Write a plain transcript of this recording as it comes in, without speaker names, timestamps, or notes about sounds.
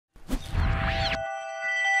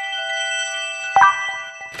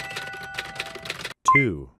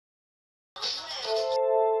2.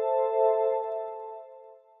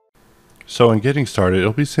 So in getting started,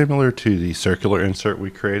 it'll be similar to the circular insert we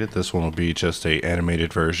created. This one will be just a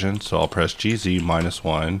animated version. So I'll press GZ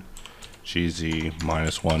 -1, GZ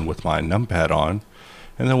 -1 with my numpad on,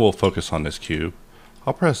 and then we'll focus on this cube.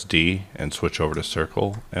 I'll press D and switch over to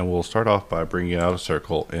circle, and we'll start off by bringing out a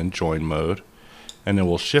circle in join mode, and then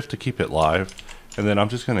we'll shift to keep it live, and then I'm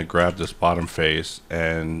just going to grab this bottom face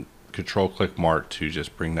and control click mark to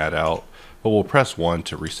just bring that out, but we'll press 1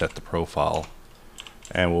 to reset the profile.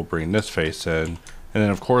 And we'll bring this face in, and then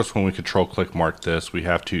of course when we control click mark this, we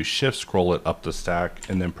have to shift scroll it up the stack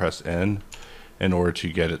and then press N in order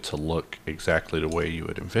to get it to look exactly the way you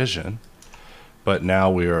would envision. But now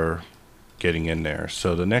we are getting in there.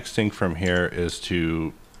 So the next thing from here is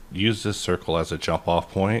to use this circle as a jump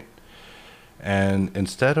off point, and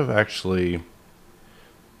instead of actually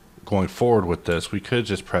going forward with this, we could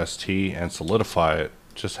just press T and solidify it,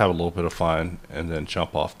 just have a little bit of fun, and then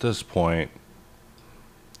jump off this point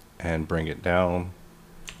and bring it down,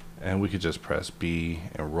 and we could just press B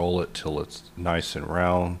and roll it till it's nice and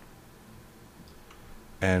round.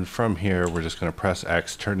 And from here we're just going to press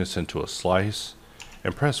X, turn this into a slice,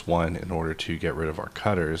 and press 1 in order to get rid of our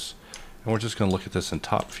cutters. And we're just going to look at this in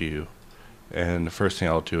top view, and the first thing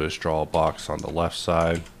I'll do is draw a box on the left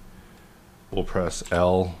side. We'll press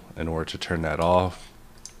L in order to turn that off,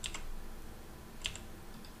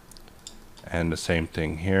 and the same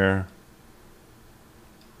thing here.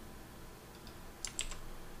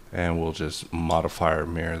 And we'll just modify or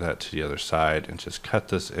mirror that to the other side and just cut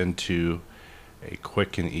this into a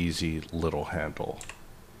quick and easy little handle.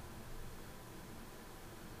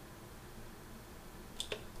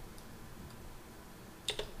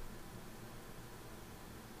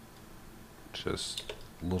 Just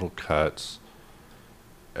little cuts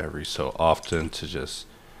every so often to just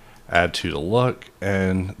add to the look,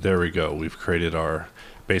 and there we go. We've created our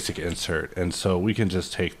basic insert, and so we can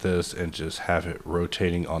just take this and just have it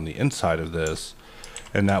rotating on the inside of this,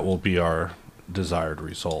 and that will be our desired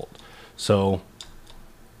result. So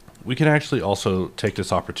we can actually also take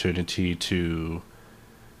this opportunity to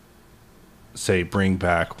say bring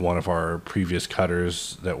back one of our previous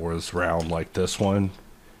cutters that was round like this one,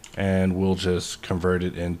 and we'll just convert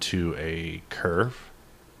it into a curve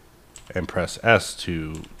and press S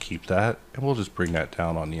to keep that, and we'll just bring that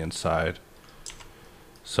down on the inside.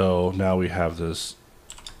 So now we have this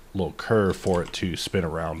little curve for it to spin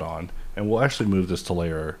around on, and we'll actually move this to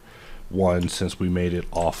layer 1 since we made it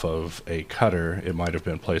off of a cutter. It might have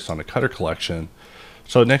been placed on a cutter collection.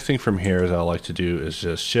 So next thing from here that I like to do is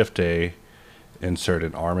just Shift A, insert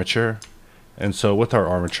an armature. And so with our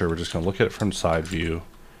armature, we're just going to look at it from side view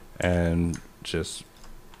and just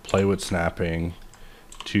play with snapping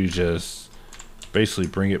to just basically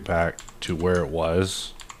bring it back to where it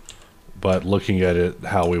was, but looking at it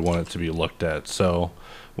how we want it to be looked at. So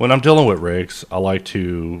when I'm dealing with rigs, I like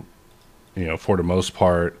to, for the most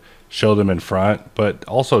part, show them in front, but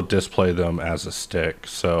also display them as a stick.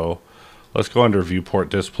 So let's go under viewport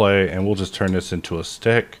display, and we'll just turn this into a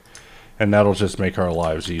stick, and that'll just make our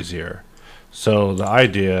lives easier. So the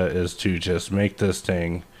idea is to just make this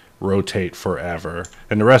thing rotate forever,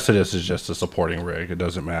 and the rest of this is just a supporting rig. It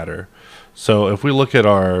doesn't matter. So if we look at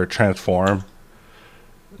our transform,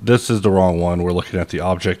 this is the wrong one. We're looking at the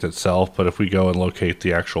object itself, but if we go and locate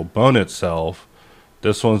the actual bone itself,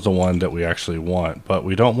 this one's the one that we actually want, but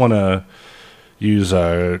we don't want to use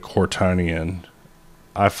a Cortanian.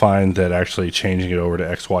 I find that actually changing it over to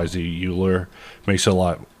XYZ Euler makes it a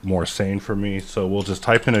lot more sane for me. So we'll just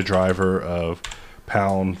type in a driver of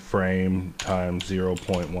pound frame times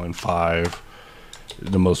 0.15,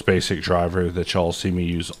 the most basic driver that y'all see me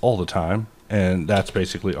use all the time, and that's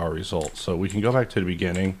basically our result. So we can go back to the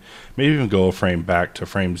beginning, maybe even go a frame back to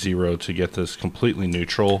frame 0 to get this completely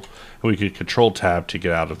neutral, and we could control tab to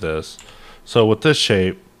get out of this. So with this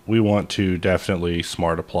shape, we want to definitely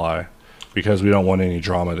smart apply, because we don't want any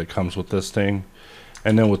drama that comes with this thing.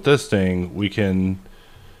 And then with this thing, we can,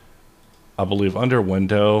 I believe under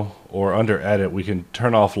window or under edit, we can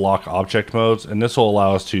turn off lock object modes, and this will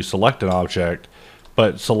allow us to select an object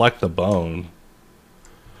but select the bone,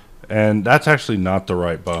 and that's actually not the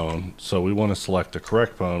right bone. So we want to select the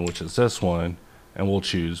correct bone, which is this one, and we'll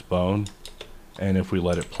choose bone, and if we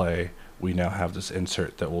let it play, we now have this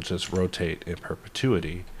insert that will just rotate in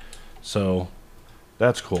perpetuity. So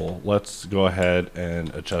that's cool. Let's go ahead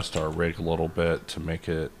and adjust our rig a little bit to make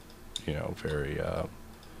it, very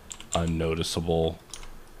unnoticeable,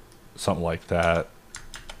 something like that.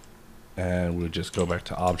 And we'll just go back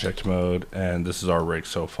to object mode, and this is our rig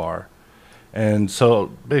so far. And so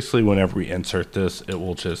basically whenever we insert this, it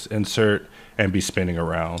will just insert and be spinning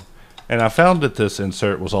around. And I found that this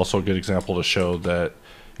insert was also a good example to show that,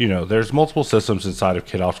 you know, there's multiple systems inside of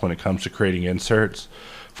Kitops when it comes to creating inserts.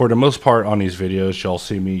 For the most part on these videos, y'all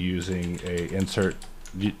see me using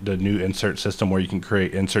the new insert system where you can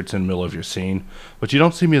create inserts in the middle of your scene, but you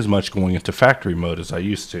don't see me as much going into factory mode as I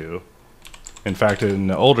used to. In fact, in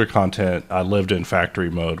the older content, I lived in factory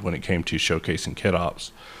mode when it came to showcasing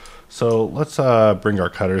Kitops. So let's bring our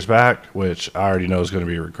cutters back, which I already know is going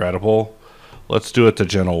to be regrettable. Let's do it the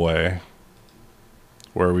gentle way,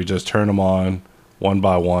 where we just turn them on one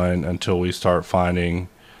by one until we start finding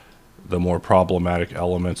the more problematic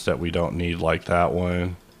elements that we don't need, like that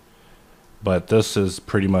one. But this is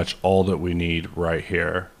pretty much all that we need right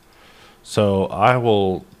here. So I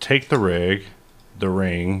will take the rig, the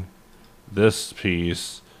ring, this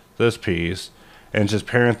piece, and just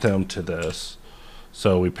parent them to this.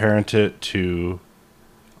 So we parent it to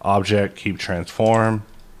object, keep transform,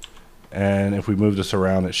 and if we move this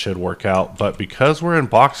around, it should work out. But because we're in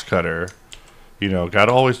box cutter, you know,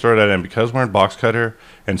 gotta always throw that in. Because we're in box cutter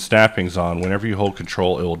and snapping's on, whenever you hold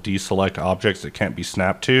control, it will deselect objects that can't be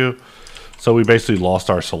snapped to. So we basically lost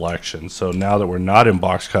our selection. So now that we're not in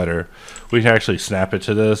box cutter, we can actually snap it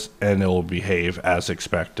to this and it will behave as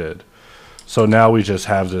expected. So now we just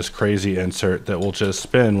have this crazy insert that will just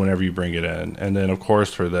spin whenever you bring it in. And then of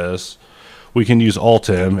course for this, we can use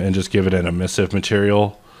Alt-M and just give it an emissive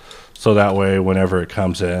material. So that way whenever it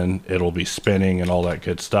comes in, it'll be spinning and all that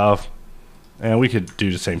good stuff. And we could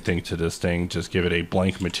do the same thing to this thing, just give it a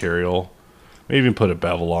blank material. Maybe even put a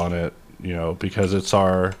bevel on it, you know, because it's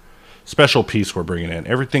our special piece we're bringing in.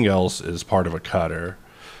 Everything else is part of a cutter.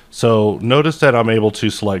 So notice that I'm able to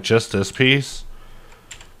select just this piece.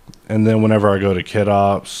 And then whenever I go to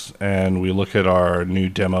Kitops and we look at our new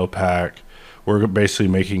demo pack, we're basically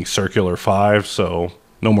making circular 5. So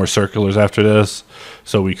no more circulars after this.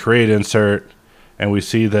 So we create insert. And we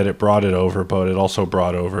see that it brought it over, but it also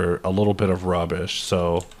brought over a little bit of rubbish.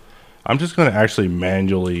 So I'm just going to actually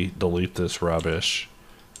manually delete this rubbish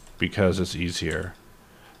because it's easier.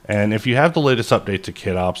 And if you have the latest update to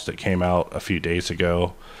Kitops that came out a few days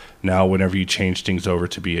ago, now whenever you change things over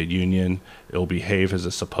to be a union, it'll behave as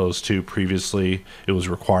it's supposed to. Previously, it was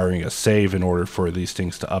requiring a save in order for these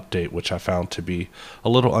things to update, which I found to be a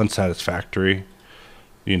little unsatisfactory.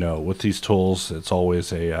 You know, with these tools, it's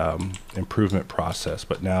always a improvement process.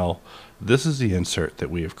 But now, this is the insert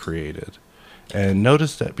that we have created. And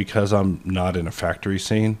notice that because I'm not in a factory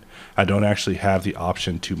scene, I don't actually have the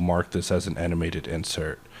option to mark this as an animated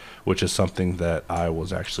insert, which is something that I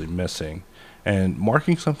was actually missing. And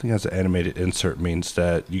marking something as an animated insert means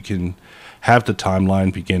that you can have the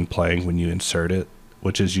timeline begin playing when you insert it,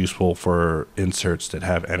 which is useful for inserts that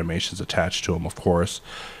have animations attached to them. Of course,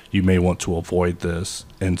 you may want to avoid this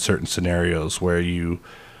in certain scenarios where you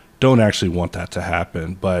don't actually want that to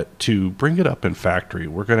happen. But to bring it up in factory,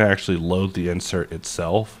 we're going to actually load the insert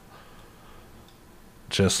itself,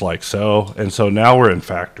 just like so. And so now we're in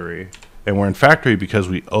factory. And we're in factory because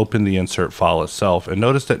we open the insert file itself. And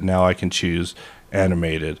notice that now I can choose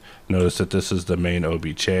animated. Notice that this is the main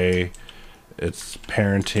OBJ. Its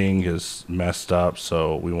parenting is messed up,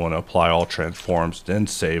 so we want to apply all transforms, then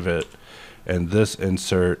save it. And this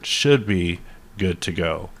insert should be good to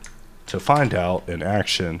go. To find out in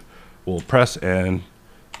action, we'll press N,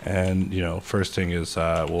 and you know, first thing is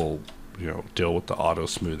we'll deal with the auto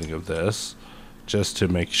smoothing of this, just to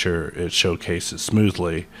make sure it showcases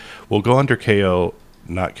smoothly. We'll go under KO,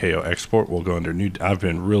 not KO export. We'll go under new. I've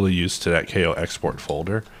been really used to that KO export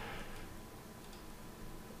folder,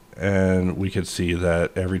 and we can see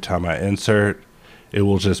that every time I insert, it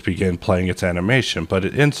will just begin playing its animation, but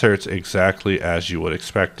it inserts exactly as you would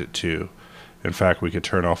expect it to. In fact, we could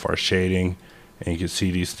turn off our shading and you can see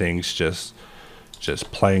these things just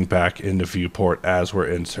playing back in the viewport as we're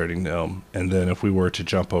inserting them. And then if we were to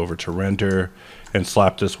jump over to render and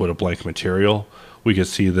slap this with a blank material, we could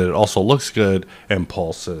see that it also looks good and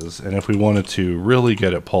pulses. And if we wanted to really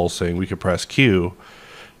get it pulsing, we could press Q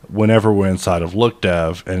whenever we're inside of Look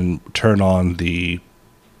Dev and turn on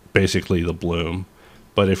basically the bloom.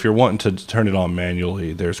 But if you're wanting to turn it on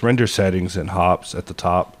manually, there's render settings and hops at the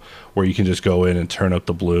top where you can just go in and turn up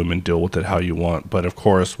the bloom and deal with it how you want. But of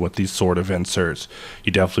course, with these sort of inserts,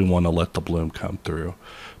 you definitely want to let the bloom come through.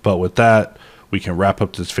 But with that, we can wrap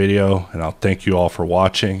up this video, and I'll thank you all for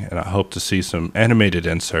watching, and I hope to see some animated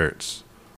inserts